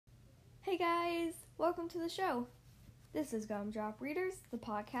Hey guys, welcome to the show. This is Gumdrop Readers, the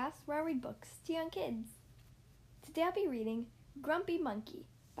podcast where I read books to young kids. Today I'll be reading Grumpy Monkey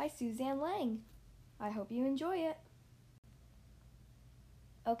by Suzanne Lang. I hope you enjoy it.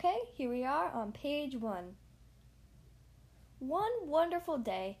 Okay, here we are on page 1. One wonderful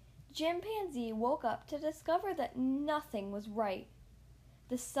day, Chimpanzee woke up to discover that nothing was right.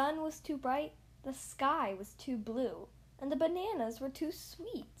 The sun was too bright, the sky was too blue, and the bananas were too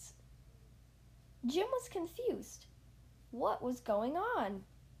sweet. Jim was confused. What was going on?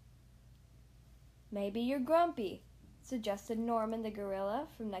 Maybe you're grumpy, suggested Norman the gorilla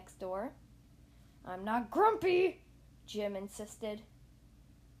from next door. I'm not grumpy, Jim insisted.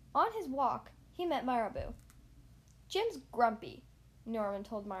 On his walk, he met Marabou. Jim's grumpy, Norman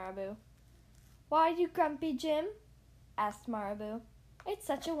told Marabou. Why are you grumpy, Jim? Asked Marabou. It's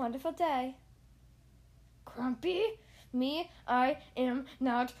such a wonderful day. Grumpy? Me? I am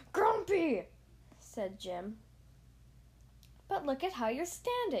not grumpy, said Jim. But look at how you're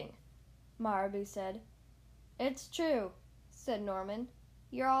standing, Marabou said. It's true, said Norman.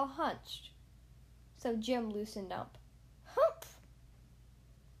 You're all hunched. So Jim loosened up. Humph!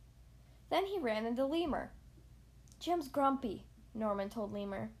 Then he ran into Lemur. Jim's grumpy, Norman told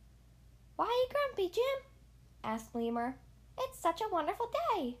Lemur. Why are you grumpy, Jim? Asked Lemur. It's such a wonderful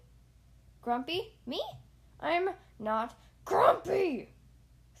day. Grumpy? Me? I'm not grumpy,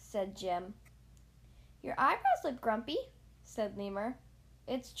 said Jim. Your eyebrows look grumpy, said Lemur.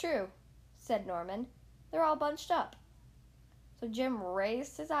 It's true, said Norman. They're all bunched up. So Jim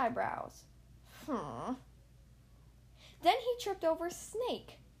raised his eyebrows. Then he tripped over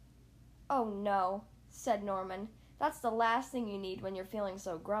Snake. Oh no, said Norman. That's the last thing you need when you're feeling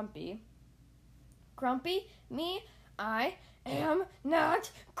so grumpy. Grumpy? Me? I am not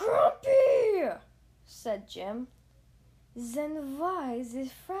grumpy, said Jim. Then why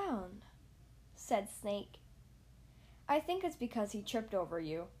this frown? Said Snake. I think it's because he tripped over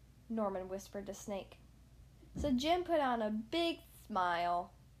you, Norman whispered to Snake. So Jim put on a big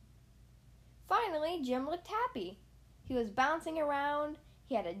smile. Finally, Jim looked happy. He was bouncing around.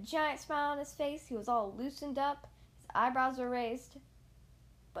 He had a giant smile on his face. He was all loosened up. His eyebrows were raised.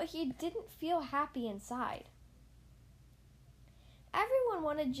 But he didn't feel happy inside. Everyone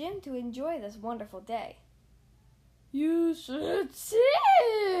wanted Jim to enjoy this wonderful day. You should sing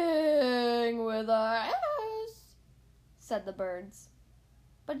with us, said the birds.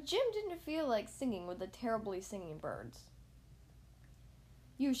 But Jim didn't feel like singing with the terribly singing birds.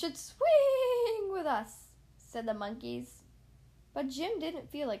 You should swing with us, said the monkeys. But Jim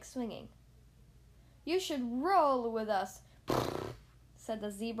didn't feel like swinging. You should roll with us, said the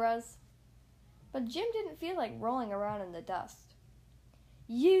zebras. But Jim didn't feel like rolling around in the dust.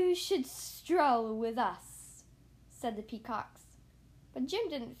 You should stroll with us, said the peacocks. But Jim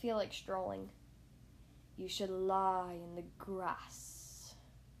didn't feel like strolling. You should lie in the grass,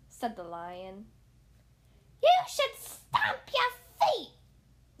 said the lion. You should stomp your feet,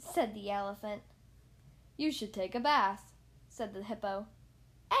 said the elephant. You should take a bath, said the hippo.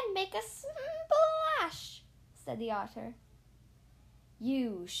 And make a splash, said the otter.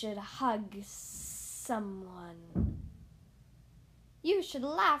 You should hug someone. You should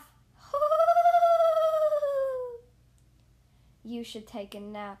laugh. You should take a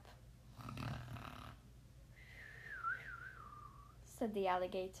nap, said the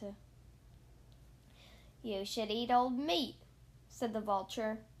alligator. You should eat old meat, said the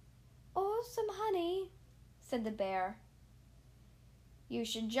vulture. Or some honey, said the bear. You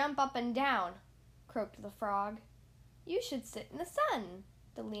should jump up and down, croaked the frog. You should sit in the sun,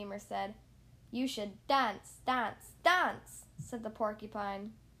 the lemur said. You should dance, dance, dance, said the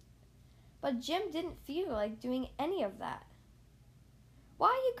porcupine. But Jim didn't feel like doing any of that. Why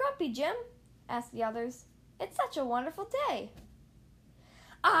are you grumpy, Jim? Asked the others. It's such a wonderful day.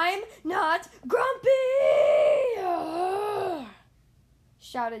 I'm not grumpy!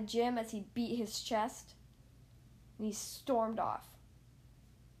 Shouted Jim as he beat his chest. And he stormed off.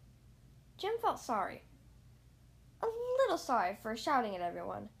 Jim felt sorry. A little sorry for shouting at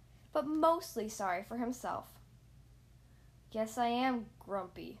everyone, but mostly sorry for himself. Guess I am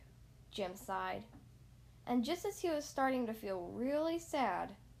grumpy, Jim sighed. And just as he was starting to feel really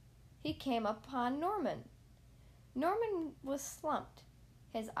sad, he came upon Norman. Norman was slumped.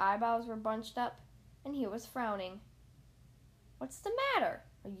 His eyebrows were bunched up, and he was frowning. What's the matter?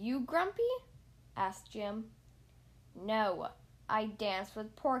 Are you grumpy? Asked Jim. No, I danced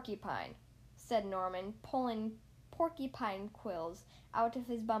with Porcupine, said Norman, pulling porcupine quills out of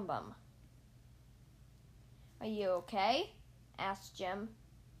his bum-bum. Are you okay? Asked Jim.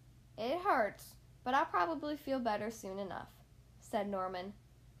 It hurts, but I'll probably feel better soon enough, said Norman.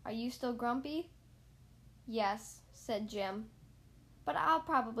 Are you still grumpy? Yes, said Jim. But I'll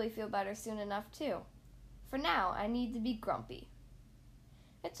probably feel better soon enough, too. For now, I need to be grumpy.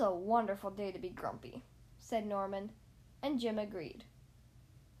 It's a wonderful day to be grumpy, said Norman, and Jim agreed.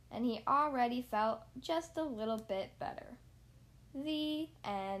 And he already felt just a little bit better. The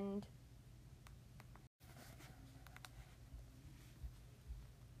end.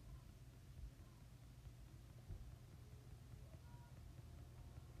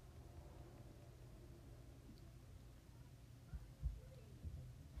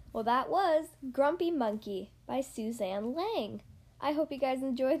 Well, that was Grumpy Monkey by Suzanne Lang. I hope you guys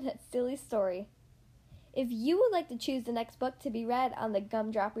enjoyed that silly story. If you would like to choose the next book to be read on the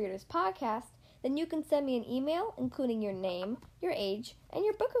Gumdrop Readers podcast, then you can send me an email including your name, your age, and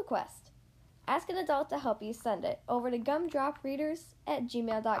your book request. Ask an adult to help you send it over to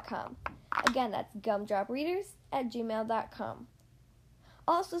gumdropreaders@gmail.com. Again, that's gumdropreaders@gmail.com.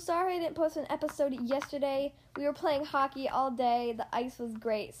 Also, sorry I didn't post an episode yesterday. We were playing hockey all day. The ice was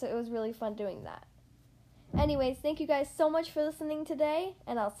great, so it was really fun doing that. Anyways, thank you guys so much for listening today,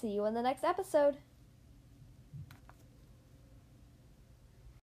 and I'll see you in the next episode.